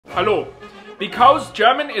Hallo. Because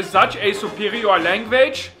German is such a superior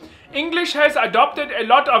language, English has adopted a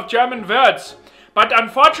lot of German words, but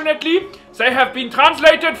unfortunately they have been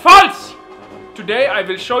translated false. Today I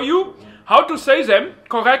will show you how to say them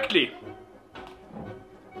correctly.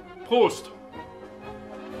 Prost.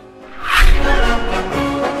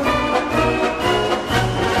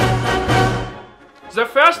 The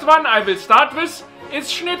first one I will start with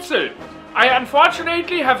is schnitzel. I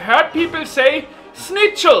unfortunately have heard people say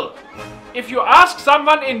schnitzel. If you ask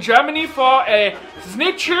someone in Germany for a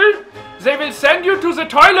schnitzel, they will send you to the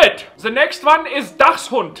toilet. The next one is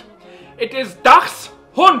Dachshund. It is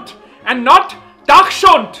Dachshund and not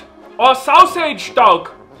Dachshund or sausage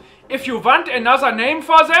dog. If you want another name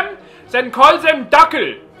for them, then call them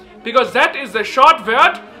Dackel, because that is the short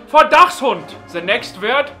word for Dachshund. The next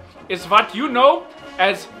word is what you know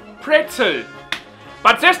as Pretzel.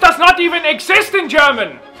 But this does not even exist in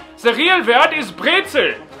German. The real word is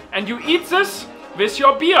Brezel, and you eat this with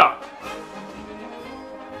your beer.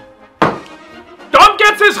 Don't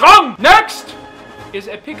get this wrong! Next is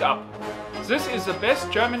a pickup. This is the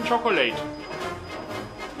best German chocolate.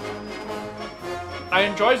 I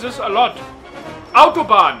enjoy this a lot.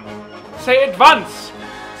 Autobahn. Say it once.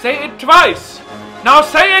 Say it twice. Now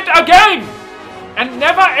say it again! And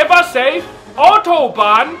never ever say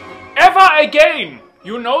Autobahn ever again.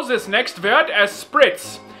 You know this next word as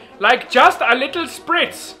spritz. Like just a little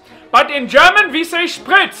spritz. But in German we say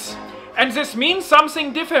spritz. And this means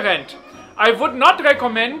something different. I would not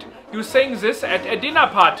recommend you saying this at a dinner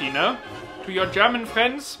party, no? To your German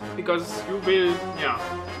friends, because you will, yeah.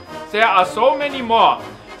 There are so many more.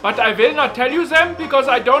 But I will not tell you them because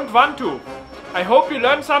I don't want to. I hope you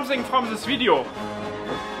learned something from this video.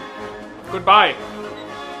 Goodbye.